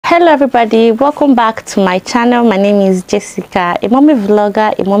Hello everybody, welcome back to my channel. My name is Jessica, a mommy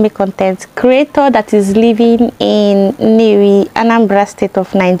vlogger, a mommy content creator that is living in NNEWI, Anambra State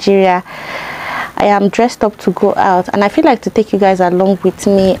of Nigeria. I am dressed up to go out and I feel like to take you guys along with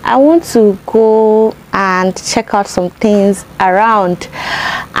me. I want to go and check out some things around,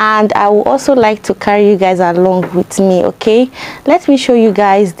 and I would also like to carry you guys along with me. Okay, let me show you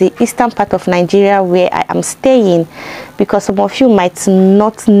guys the eastern part of Nigeria where I am staying, because some of you might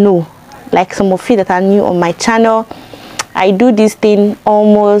not know, like some of you that are new on my channel. I do this thing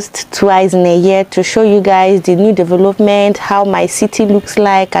almost twice in a year to show you guys the new development, how my city looks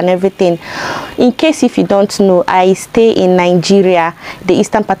like and everything. In case if you don't know, I stay in Nigeria, the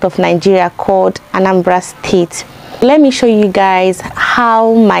eastern part of Nigeria called Anambra State. Let me show you guys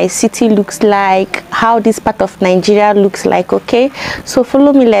how my city looks like, how this part of Nigeria looks like. Okay, so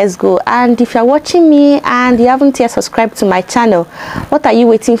follow me, let's go. And if you're watching me and you haven't yet subscribed to my channel, what are you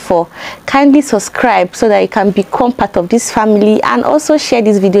waiting for? Kindly subscribe so that you can become part of this family, and also share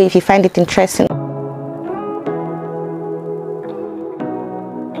this video if you find it interesting.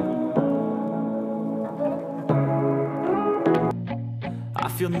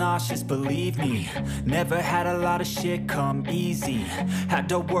 I feel nauseous, believe me. Never had a lot of shit come easy. Had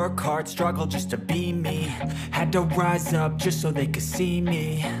to work hard, struggle just to be me. Had to rise up just so they could see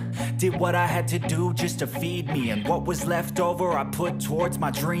me. Did what I had to do just to feed me, and what was left over I put towards my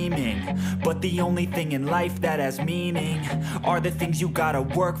dreaming. But the only thing in life that has meaning are the things you gotta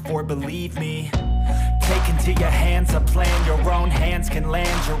work for, believe me. Take into your hands a plan, your own hands can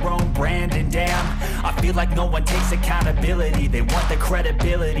land your own brand. And damn, I feel like no one takes accountability. They want the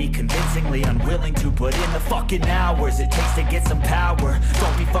credibility, convincingly unwilling to put in the fucking hours it takes to get some power.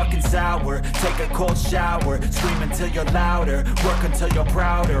 Don't be fucking sour, take a cold shower, scream until you're louder, work until you're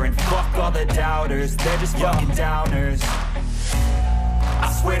prouder, and fuck all the doubters, they're just fucking downers.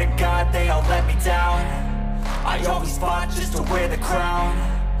 I swear to God they all let me down. I always fought just to wear the crown.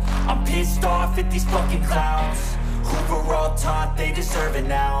 I'm pissed off at these fucking clowns who were all taught they deserve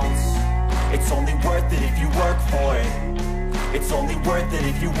an ounce. It's only worth it if you work for it. It's only worth it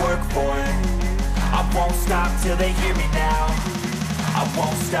if you work for it. I won't stop till they hear me now. I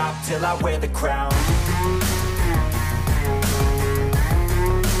won't stop till I wear the crown.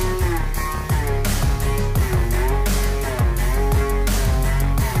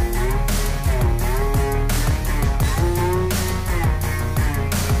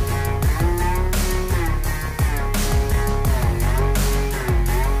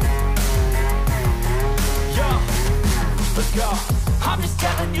 I'm just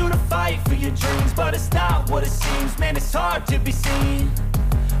telling you to fight for your dreams, but it's not what it seems. Man, it's hard to be seen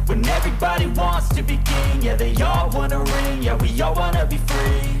when everybody wants to be king. Yeah, they all wanna ring, yeah, we all wanna be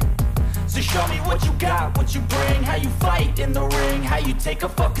free. So show me what you got, what you bring, how you fight in the ring, how you take a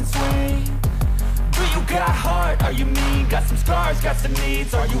fucking swing. Do you got heart, are you mean? Got some scars, got some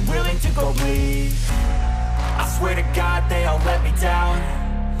needs, are you willing to go bleed? I swear to God they all let me down.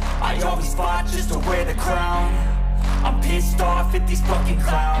 I always fought just to wear the crown. I'm pissed off at these fucking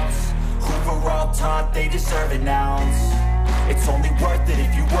clowns who were all taught they deserve an ounce. It's only worth it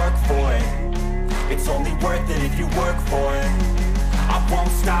if you work for it. It's only worth it if you work for it. I won't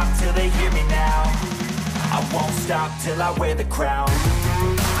stop till they hear me now. I won't stop till I wear the crown.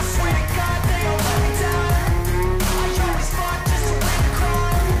 I swear to God they all let me down. I always fought just to wear the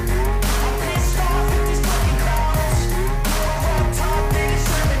crown. I'm pissed off at these fucking clowns who were all taught they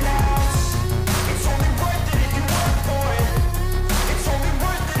deserve an ounce. It's only worth it if you work for it. It's only worth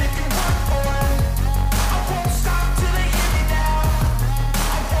it if you work for it. I won't stop till they hear me now.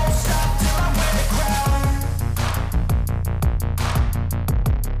 I won't stop till I wear the crown.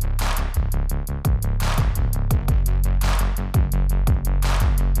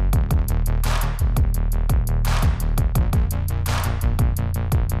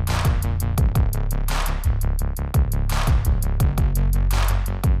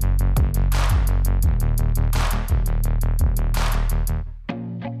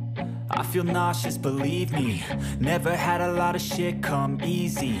 I feel nauseous, believe me. Never had a lot of shit come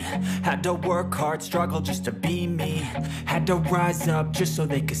easy. Had to work hard, struggle just to be me. Had to rise up just so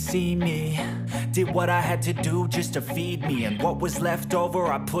they could see me. Did what I had to do just to feed me, and what was left over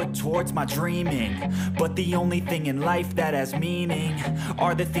I put towards my dreaming. But the only thing in life that has meaning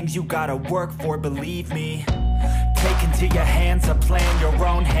are the things you gotta work for, believe me. Take into your hands a plan, your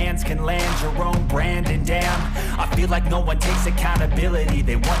own hands can land your own brand. And damn, I feel like no one takes accountability.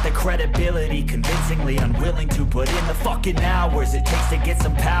 They want the credibility, convincingly unwilling to put in the fucking hours it takes to get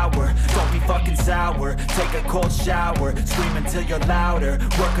some power. Don't be fucking sour, take a cold shower, scream until you're louder,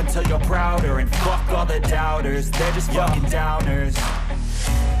 work until you're prouder, and fuck all the doubters, they're just fucking downers.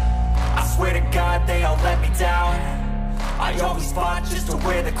 down. I always fought just to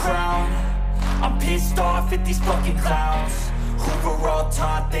wear the crown. I'm pissed off at these fucking clowns who were all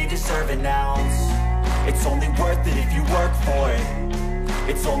taught they deserve an ounce. It's only worth it if you work for it.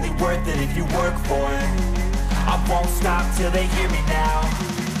 It's only worth it if you work for it. I won't stop till they hear me now.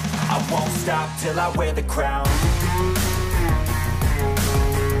 I won't stop till I wear the crown.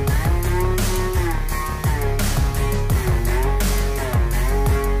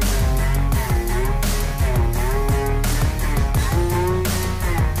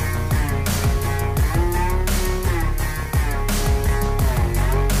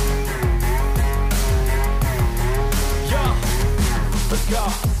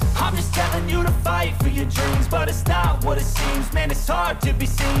 I'm just telling you to fight for your dreams, but it's not what it seems. Man, it's hard to be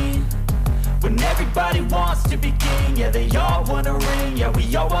seen when everybody wants to be king. Yeah, they all wanna ring, yeah,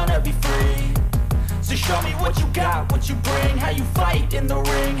 we all wanna be free. So show me what you got, what you bring, how you fight in the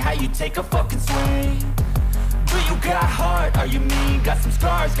ring, how you take a fucking swing. Do you got heart, are you mean? Got some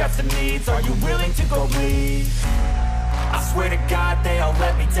scars, got some needs, are you willing to go bleed? I swear to God they all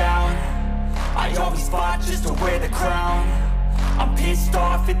let me down. I always fought just to wear the crown. I'm pissed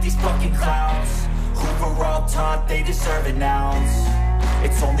off at these fucking clowns who were all taught they deserve an ounce.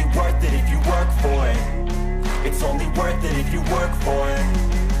 It's only worth it if you work for it. It's only worth it if you work for it.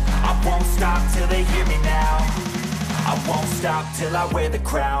 I won't stop till they hear me now. I won't stop till I wear the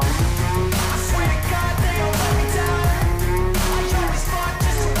crown. I swear to God they all let me down. I always fought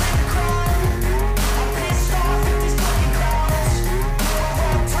just to wear the crown. I'm pissed off at these fucking clowns who were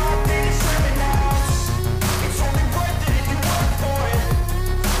all taught they deserve an ounce. It's only worth it if you work for it.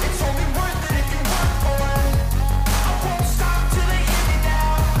 It's only worth it if you work for it. I won't stop till they hear me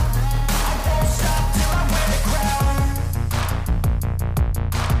now. I won't stop till I wear the crown.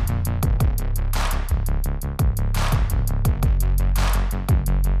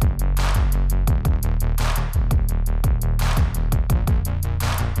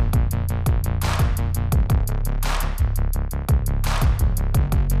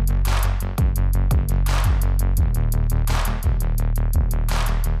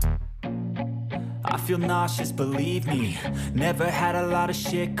 I feel nauseous, believe me. Never had a lot of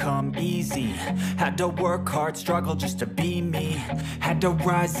shit come easy. Had to work hard, struggle just to be me. Had to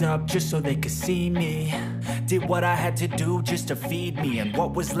rise up just so they could see me. Did what I had to do just to feed me. And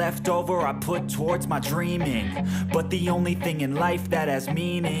what was left over I put towards my dreaming. But the only thing in life that has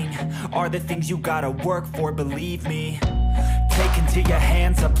meaning are the things you gotta work for, believe me. Take into your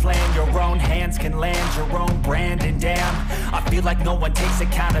hands a plan, your own hands can land your own brand. And damn, I feel like no one takes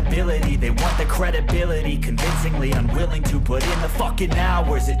accountability. They want the credibility, convincingly unwilling to put in the fucking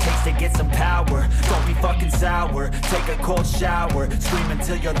hours it takes to get some power. Don't be fucking sour, take a cold shower, scream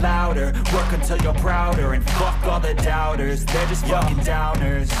until you're louder, work until you're prouder. And fuck all the doubters, they're just fucking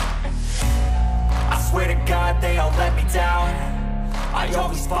downers. I swear to God they all let me down. I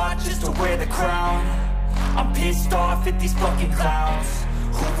always fought just to wear the crown. I'm pissed off at these fucking clowns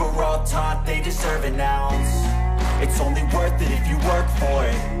who were all taught they deserve an ounce. It's only worth it if you work for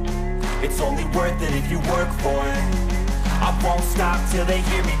it. It's only worth it if you work for it. I won't stop till they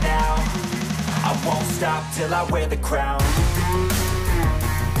hear me now. I won't stop till I wear the crown.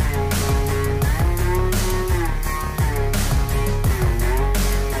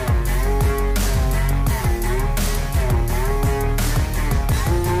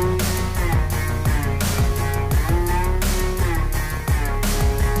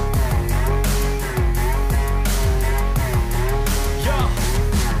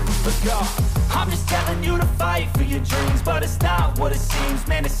 I'm just telling you to fight for your dreams, but it's not what it seems.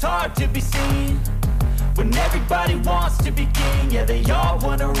 Man, it's hard to be seen when everybody wants to be king. Yeah, they all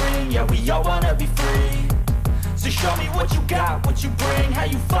wanna ring, yeah, we all wanna be free. So show me what you got, what you bring, how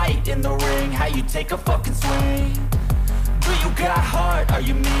you fight in the ring, how you take a fucking swing. Do you got heart, are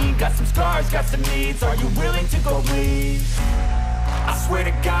you mean? Got some scars, got some needs, are you willing to go bleed? I swear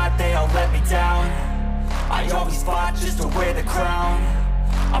to God they all let me down. I always fought just to wear the crown.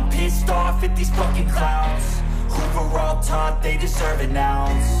 I'm pissed off at these fucking clowns who were all taught they deserve an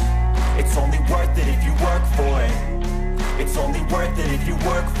ounce. It's only worth it if you work for it. It's only worth it if you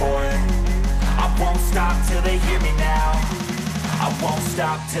work for it. I won't stop till they hear me now. I won't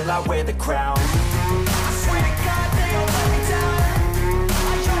stop till I wear the crown. I swear to God they all let me down.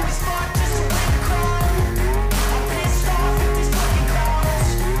 I always fought just to wear the crown. I'm pissed off at these fucking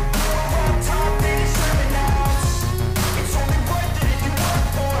clowns who were all taught they deserve an ounce. It's only worth it if you work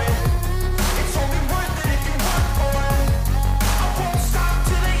for it. It's only worth it if you work for it. I won't stop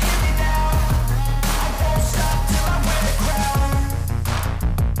till they hear me now. I won't stop till I wear the crown.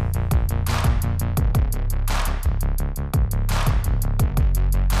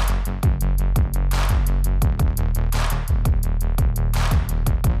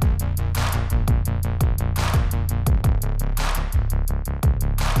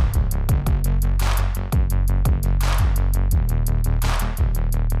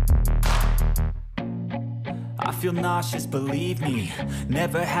 feel nauseous, believe me.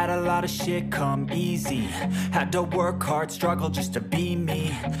 Never had a lot of shit come easy. Had to work hard, struggle just to be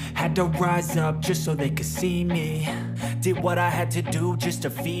me. Had to rise up just so they could see me. Did what I had to do just to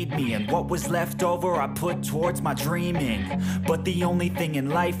feed me, and what was left over I put towards my dreaming. But the only thing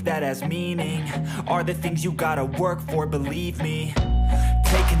in life that has meaning are the things you gotta work for, believe me.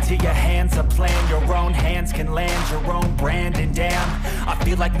 Take into your hands a plan, your own hands can land your own brand. And damn, I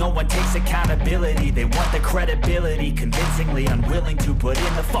feel like no one takes accountability. They want the credibility, convincingly unwilling to put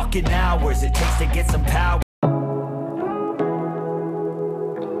in the fucking hours it takes to get some power.